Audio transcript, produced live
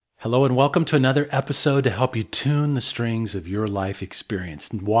Hello and welcome to another episode to help you tune the strings of your life experience.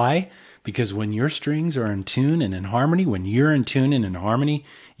 Why? Because when your strings are in tune and in harmony, when you're in tune and in harmony,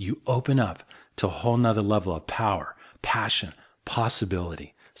 you open up to a whole nother level of power, passion,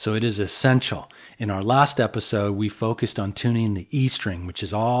 possibility. So it is essential. In our last episode, we focused on tuning the E string, which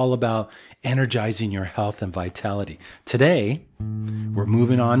is all about energizing your health and vitality. Today, we're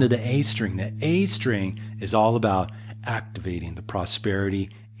moving on to the A string. The A string is all about activating the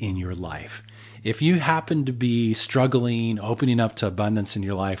prosperity in your life. If you happen to be struggling, opening up to abundance in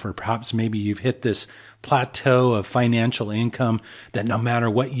your life, or perhaps maybe you've hit this plateau of financial income that no matter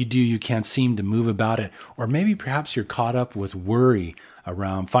what you do, you can't seem to move about it, or maybe perhaps you're caught up with worry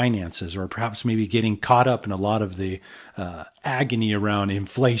around finances, or perhaps maybe getting caught up in a lot of the agony around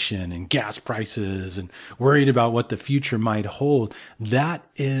inflation and gas prices and worried about what the future might hold, that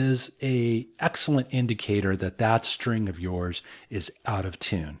is an excellent indicator that that string of yours is out of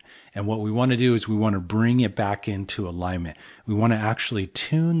tune. And what we want to do is we want to bring it back into alignment. We want to actually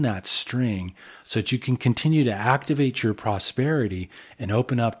tune that string so that you can continue to activate your prosperity and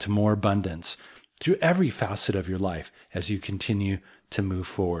open up to more abundance through every facet of your life as you continue to move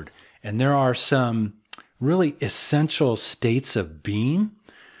forward. And there are some really essential states of being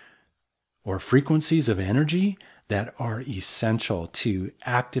or frequencies of energy that are essential to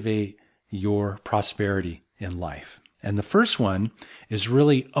activate your prosperity in life. And the first one is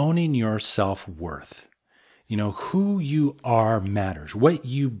really owning your self-worth. You know, who you are matters. What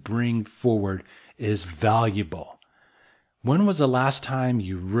you bring forward is valuable. When was the last time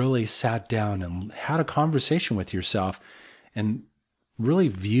you really sat down and had a conversation with yourself and really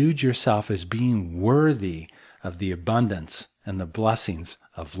viewed yourself as being worthy of the abundance and the blessings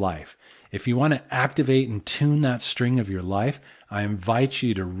of life? If you want to activate and tune that string of your life, I invite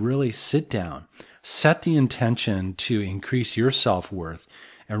you to really sit down, set the intention to increase your self-worth,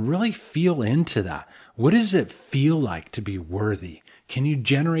 and really feel into that. What does it feel like to be worthy? Can you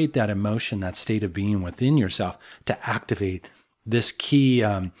generate that emotion, that state of being within yourself to activate this key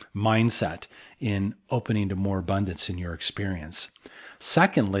mindset in opening to more abundance in your experience?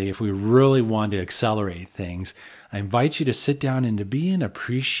 Secondly, if we really want to accelerate things, I invite you to sit down and to be in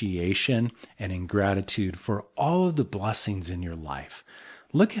appreciation and in gratitude for all of the blessings in your life.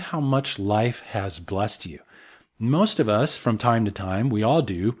 Look at how much life has blessed you. Most of us, from time to time, we all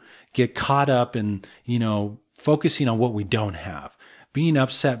do, get caught up in, focusing on what we don't have, being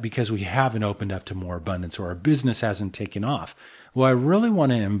upset because we haven't opened up to more abundance or our business hasn't taken off. Well, I really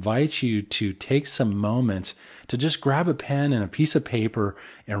want to invite you to take some moments to just grab a pen and a piece of paper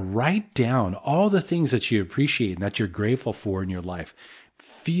and write down all the things that you appreciate and that you're grateful for in your life.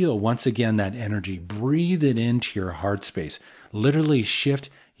 Feel once again that energy. Breathe it into your heart space. Literally shift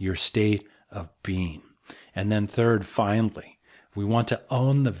your state of being. And then third, finally, we want to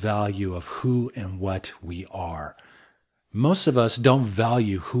own the value of who and what we are. Most of us don't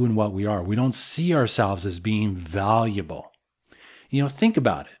value who and what we are. We don't see ourselves as being valuable. Think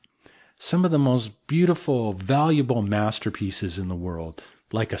about it. Some of the most beautiful, valuable masterpieces in the world,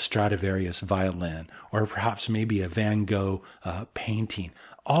 like a Stradivarius violin, or perhaps maybe a Van Gogh painting,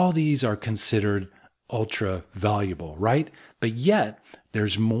 all these are considered ultra valuable, right? But yet,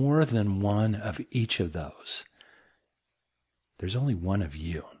 there's more than one of each of those. There's only one of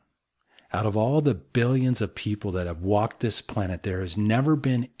you. Out of all the billions of people that have walked this planet, there has never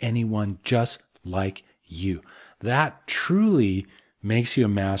been anyone just like you. That truly makes you a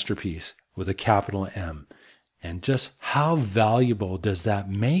masterpiece with a capital M. And just how valuable does that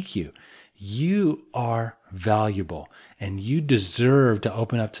make you? You are valuable, and you deserve to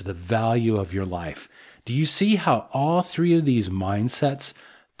open up to the value of your life. Do you see how all three of these mindsets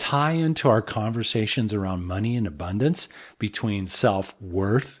tie into our conversations around money and abundance, between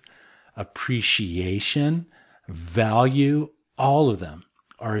self-worth, appreciation, value? All of them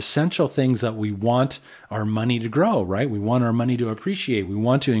are essential things that we want our money to grow, right? We want our money to appreciate. We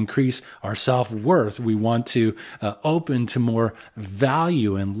want to increase our self-worth. We want to open to more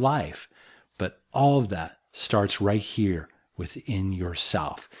value in life. But all of that starts right here within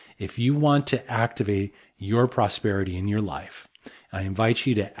yourself. If you want to activate your prosperity in your life, I invite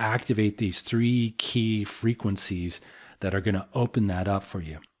you to activate these three key frequencies that are going to open that up for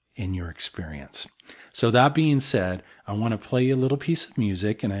you in your experience. So that being said, I want to play you a little piece of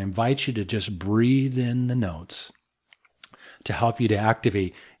music, and I invite you to just breathe in the notes to help you to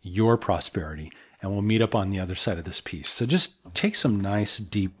activate your prosperity. And we'll meet up on the other side of this piece. So just take some nice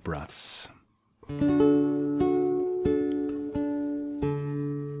deep breaths.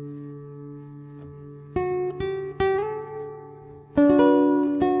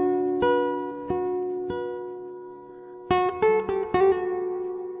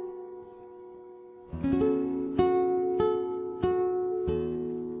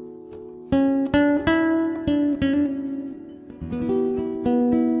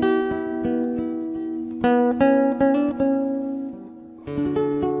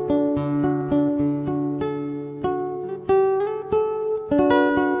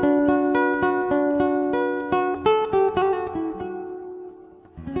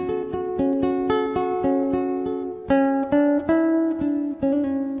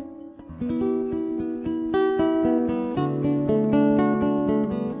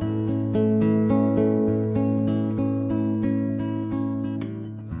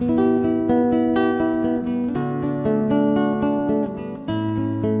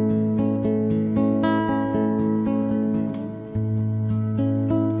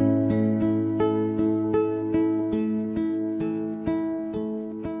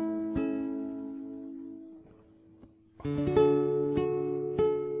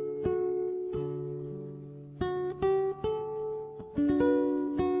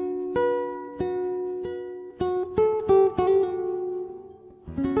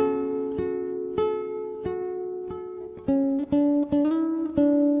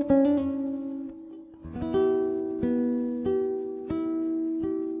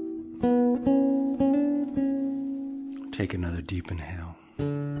 deep inhale.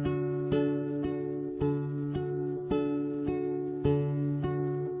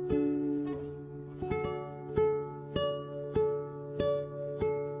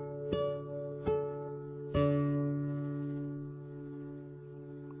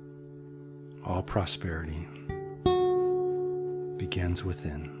 All prosperity begins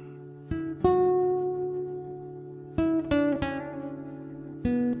within.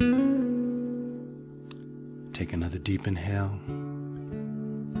 Take another deep inhale.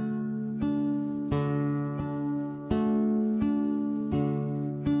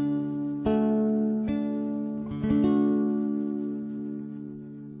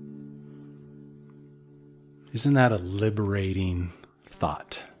 Isn't that a liberating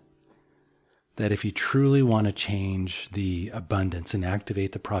thought? That if you truly want to change the abundance and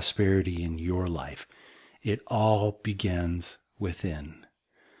activate the prosperity in your life, it all begins within.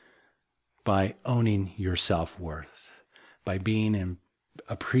 By owning your self-worth, by being in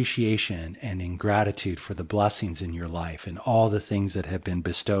appreciation and in gratitude for the blessings in your life and all the things that have been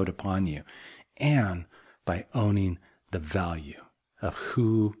bestowed upon you, and by owning the value of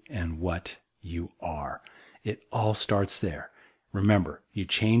who and what you are. It all starts there. Remember, you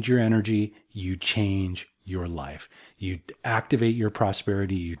change your energy, you change your life. You activate your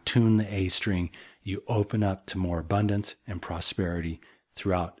prosperity, you tune the A string, you open up to more abundance and prosperity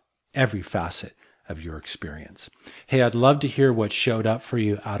throughout every facet of your experience. Hey, I'd love to hear what showed up for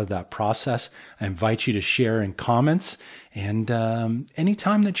you out of that process. I invite you to share in comments. And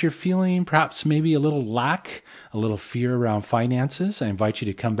anytime that you're feeling perhaps maybe a little lack, a little fear around finances, I invite you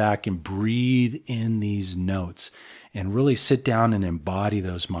to come back and breathe in these notes and really sit down and embody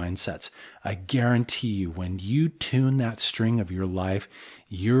those mindsets. I guarantee you, when you tune that string of your life,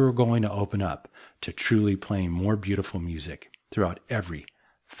 you're going to open up to truly playing more beautiful music throughout every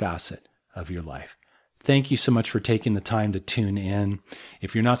facet of your life. Thank you so much for taking the time to tune in.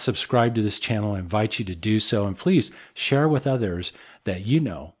 If you're not subscribed to this channel, I invite you to do so. And please share with others that you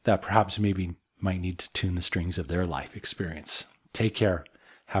know that perhaps maybe might need to tune the strings of their life experience. Take care.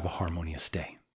 Have a harmonious day.